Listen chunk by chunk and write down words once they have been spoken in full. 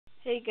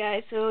Hey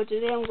guys, so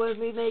today I'm going to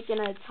be making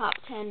a top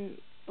 10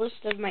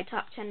 list of my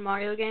top 10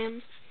 Mario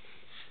games.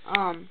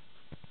 Um,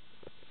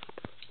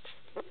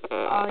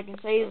 all I can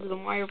say is the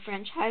Mario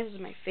franchise is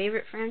my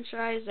favorite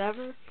franchise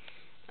ever.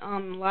 A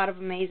lot of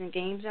amazing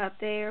games out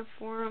there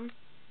for them,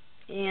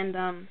 and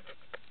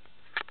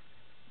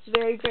it's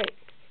very great.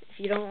 If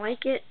you don't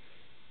like it,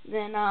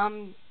 then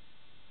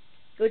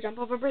go jump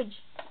off a bridge.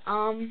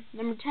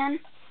 Number 10,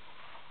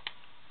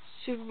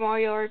 Super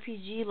Mario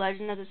RPG: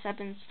 Legend of the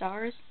Seven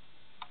Stars.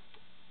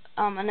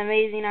 An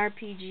amazing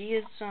RPG.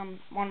 It's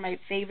one of my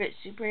favorite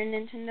Super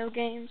Nintendo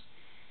games,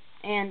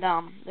 and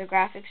the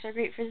graphics are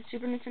great for the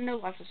Super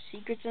Nintendo. Lots of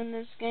secrets in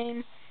this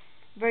game.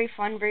 Very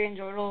fun, very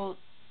enjoyable.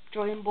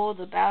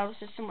 The battle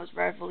system was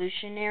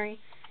revolutionary,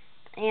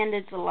 and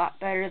it's a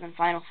lot better than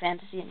Final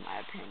Fantasy in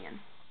my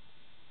opinion.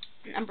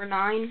 Number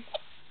 9,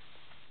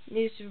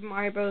 New Super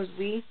Mario Bros.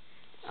 Wii.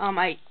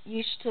 I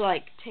used to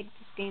take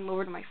this game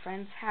over to my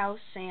friend's house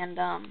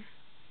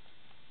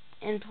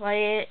and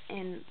play it,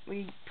 and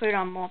we put it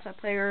on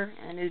multiplayer,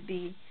 and it would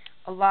be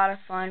a lot of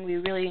fun. We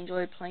really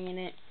enjoyed playing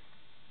it.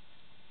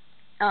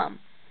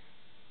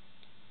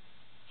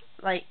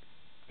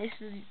 This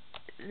is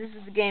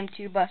a game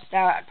to bust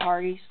out at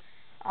parties.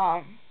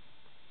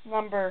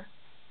 Number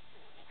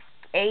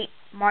 8,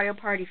 Mario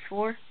Party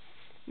 4.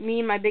 Me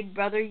and my big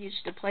brother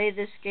used to play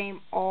this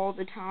game all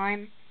the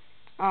time.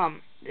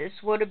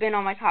 This would have been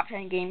on my top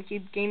 10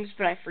 GameCube games,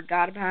 but I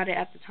forgot about it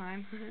at the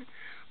time.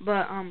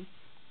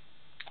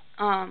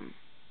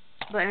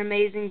 but an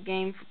amazing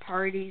game for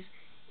parties.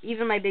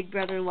 Even my big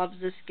brother loves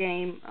this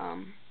game,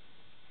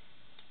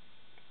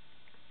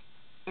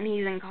 and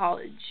he's in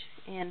college.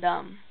 And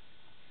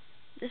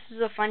this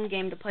is a fun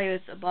game to play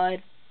with a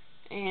bud,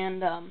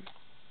 and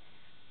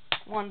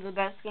one of the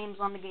best games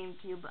on the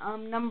GameCube.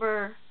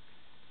 Number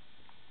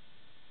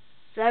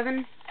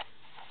 7,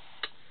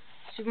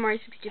 Super Mario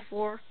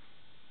 64.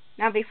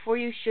 Now, before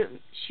you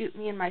shoot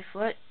me in my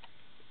foot,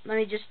 let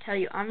me just tell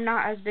you, I'm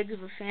not as big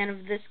of a fan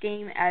of this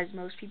game as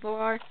most people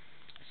are.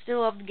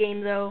 Still love the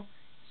game though.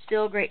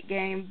 Still a great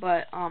game,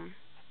 but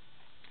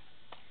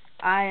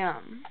I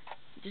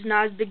just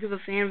not as big of a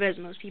fan of it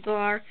as most people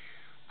are.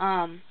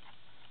 One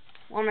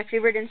of my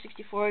favorite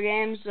N64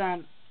 games.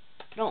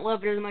 Don't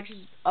love it as much as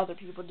other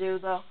people do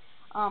though.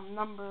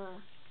 Number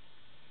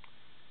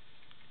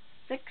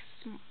 6,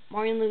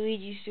 Mario and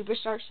Luigi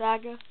Superstar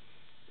Saga.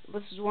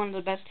 This is one of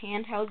the best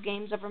handheld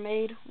games ever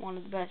made.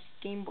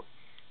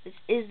 This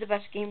is the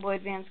best Game Boy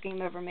Advance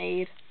game ever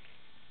made.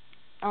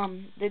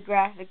 The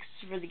graphics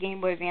for the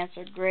Game Boy Advance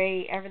are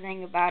great.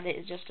 Everything about it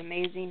is just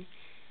amazing.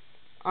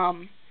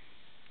 One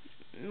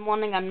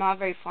thing I'm not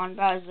very fond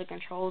about is the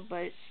controls,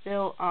 but it's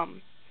still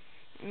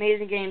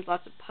amazing games.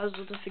 Lots of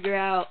puzzles to figure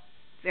out.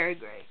 Very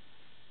great.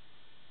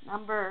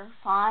 Number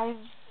 5,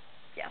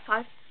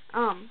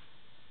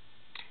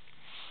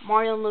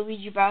 Mario and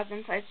Luigi Bowser's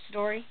Inside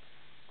Story.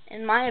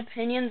 In my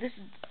opinion, this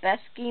is the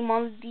best game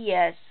on the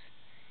DS,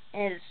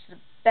 and it's the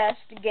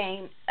best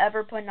game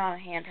ever put on a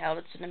handheld.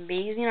 It's an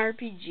amazing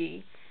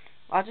RPG.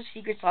 Lots of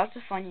secrets, lots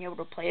of fun. You're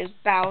able to play as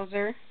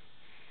Bowser.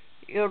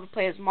 You're able to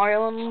play as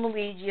Mario and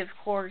Luigi, of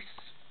course.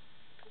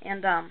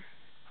 And it's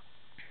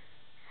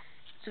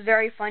a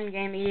very fun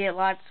game. You get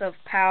lots of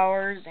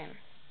powers, and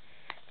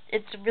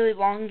it's a really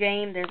long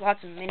game. There's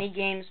lots of mini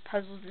games,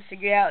 puzzles to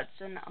figure out.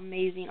 It's an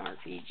amazing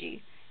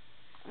RPG.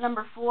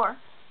 Number 4,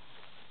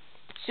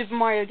 Super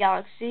Mario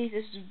Galaxy.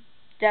 This is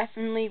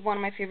definitely one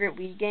of my favorite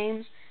Wii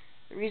games.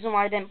 The reason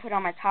why I didn't put it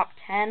on my top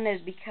 10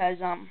 is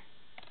because I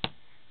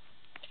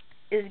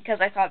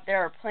thought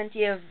there are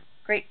plenty of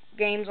great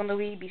games on the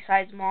Wii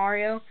besides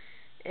Mario.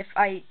 This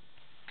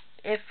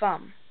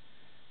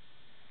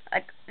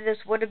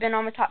would have been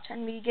on my top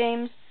 10 Wii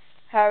games.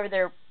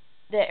 However,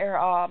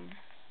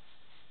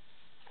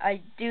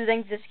 I do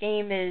think this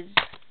game is,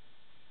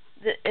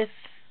 if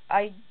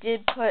I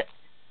did put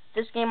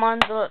this game on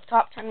the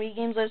top 10 Wii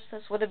games list,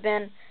 this would have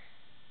been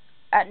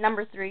at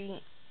number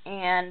 3,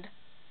 and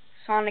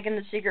Sonic and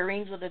the Secret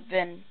Rings would have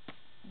been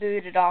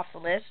booted off the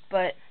list.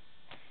 But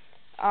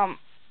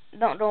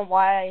don't know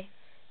why I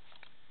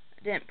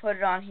didn't put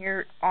it on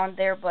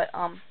there. But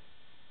an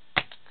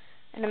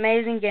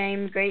amazing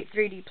game, great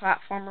 3D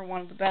platformer,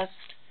 one of the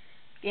best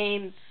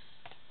games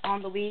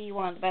on the Wii,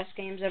 one of the best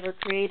games ever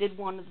created,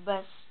 one of the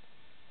best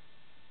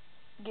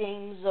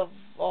games of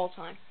all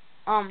time.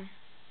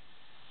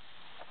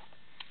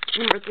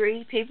 Number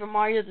 3, Paper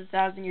Mario: The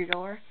Thousand-Year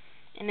Door.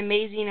 An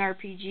amazing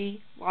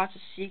RPG, lots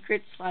of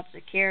secrets, lots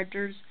of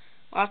characters,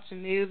 lots of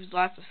moves,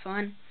 lots of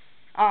fun.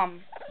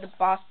 The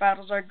boss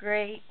battles are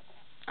great,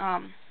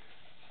 and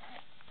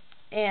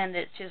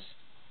it's just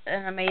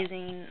an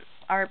amazing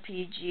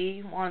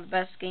RPG, one of the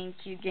best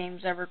GameCube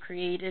games ever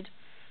created,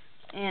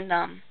 and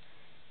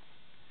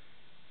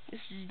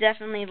this is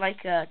definitely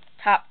like a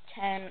top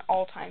 10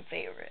 all-time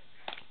favorite.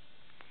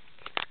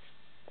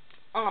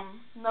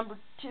 Number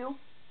 2,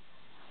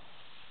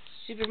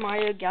 Super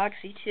Mario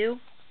Galaxy 2.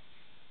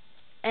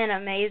 An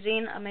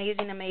amazing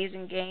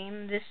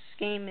game.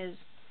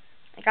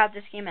 I got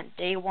this game at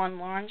day 1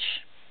 launch,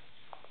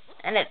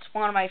 and it's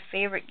one of my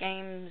favorite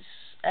games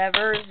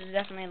ever. This is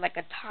definitely like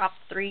a top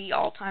 3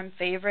 all-time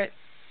favorite.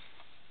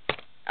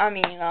 I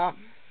mean,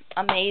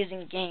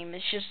 amazing game.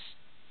 It's just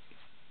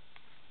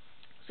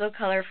so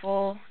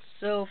colorful,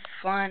 so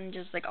fun.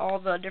 Just like all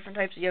the different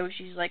types of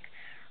Yoshis, like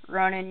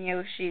running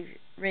Yoshi,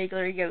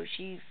 regular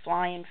Yoshi,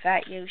 flying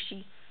fat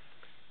Yoshi.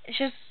 It's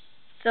just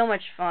so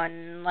much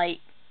fun. Like,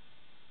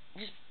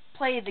 just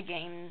play the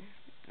game.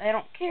 I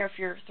don't care if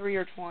you're 3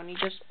 or 20.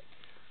 Just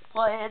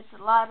play. It's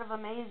a lot of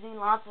amazing,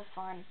 lots of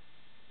fun.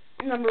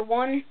 Number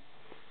 1,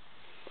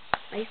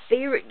 my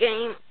favorite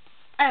game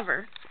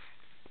ever,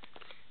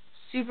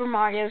 Super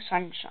Mario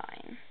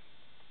Sunshine.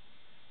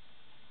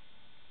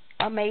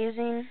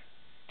 Amazing,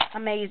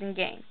 amazing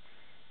game.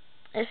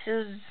 This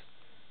is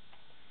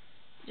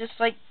just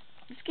like,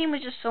 this game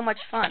was just so much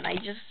fun. I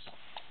just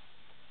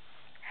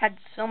had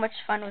so much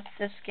fun with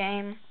this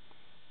game,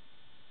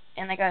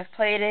 and like I've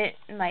played it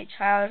in my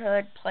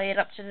childhood, play it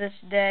up to this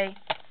day,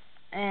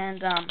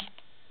 and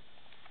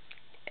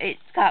it's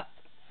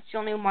the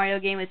only Mario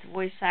game with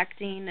voice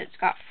acting. It's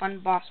got fun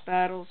boss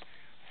battles.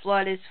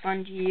 Flood is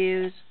fun to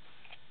use,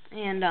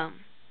 and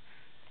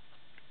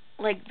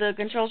like the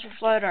controls for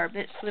Flood are a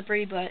bit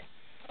slippery, but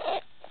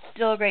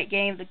still a great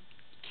game. The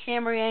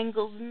camera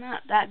angle's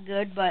not that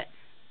good, but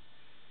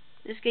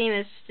this game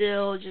is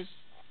still just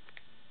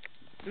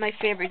my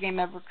favorite game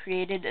ever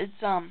created. It's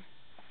the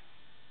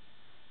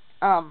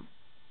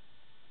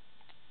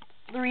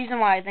reason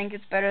why I think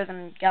it's better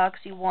than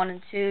Galaxy 1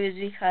 and 2 is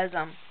because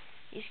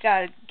you just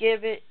gotta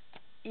give it,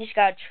 you just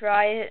gotta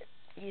try it,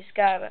 you just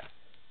gotta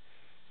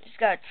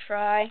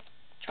try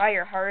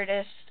your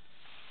hardest,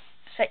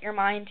 set your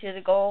mind to the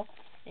goal,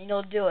 and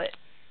you'll do it.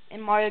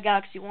 In Mario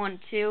Galaxy 1 and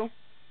 2,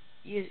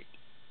 you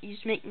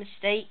just make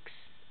mistakes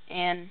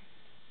and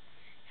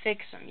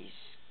fix them. You just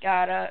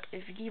gotta,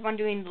 if you keep on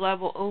doing the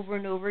level over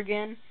and over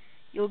again,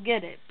 you'll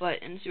get it.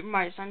 But in Super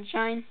Mario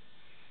Sunshine,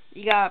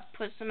 you gotta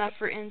put some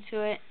effort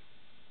into it,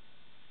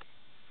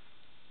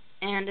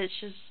 and it's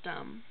just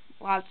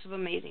lots of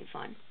amazing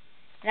fun.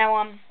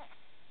 Now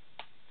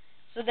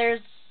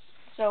there's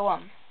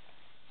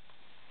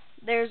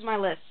my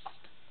list.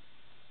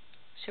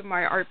 Super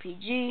Mario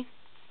RPG,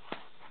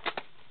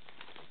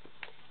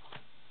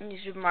 New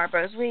Super Mario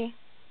Bros. Wii,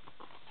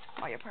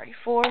 Mario Party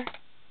 4,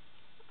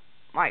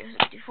 Mario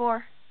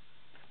 64,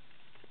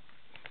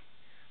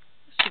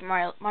 Super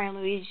Mario and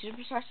Luigi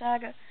Superstar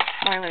Saga,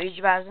 Mario and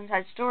Luigi Bowser's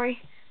Inside Story,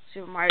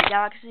 Super Mario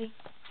Galaxy,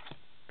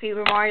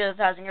 Paper Mario: The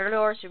Thousand Year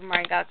Door, Super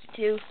Mario Galaxy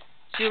 2,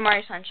 Super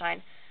Mario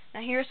Sunshine.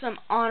 Now here's some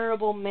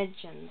honorable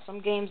mentions,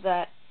 some games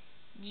that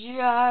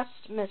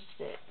just missed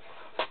it.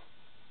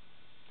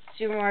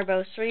 Super Mario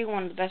Bros. 3,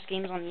 one of the best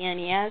games on the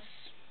NES.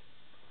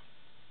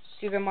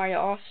 Super Mario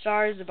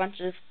All-Stars, a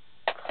bunch of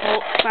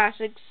cult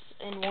classics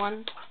in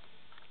one.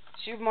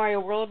 Super Mario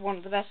World, one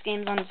of the best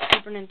games on the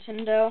Super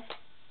Nintendo.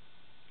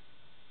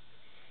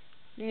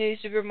 New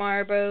Super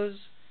Mario Bros.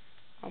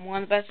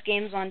 One of the best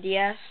games on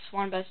DS,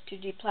 one of the best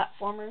 2D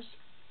platformers.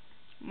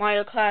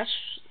 Mario Clash,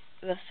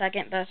 the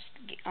second best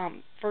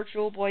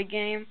Virtual Boy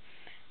game.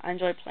 I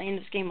enjoy playing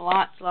this game a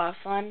lot. It's a lot of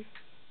fun.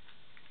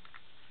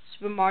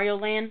 Super Mario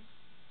Land,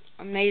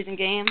 amazing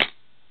game,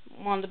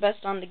 one of the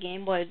best on the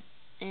Game Boy.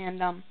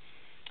 And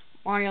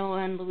Mario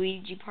and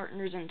Luigi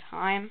Partners in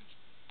Time,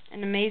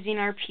 an amazing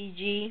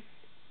RPG.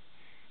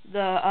 The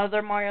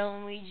other Mario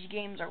and Luigi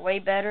games are way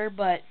better,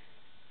 but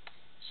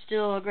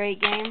still a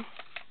great game.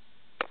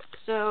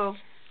 So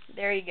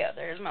there you go,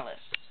 there's my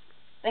list.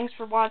 Thanks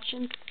for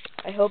watching.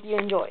 I hope you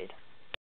enjoyed.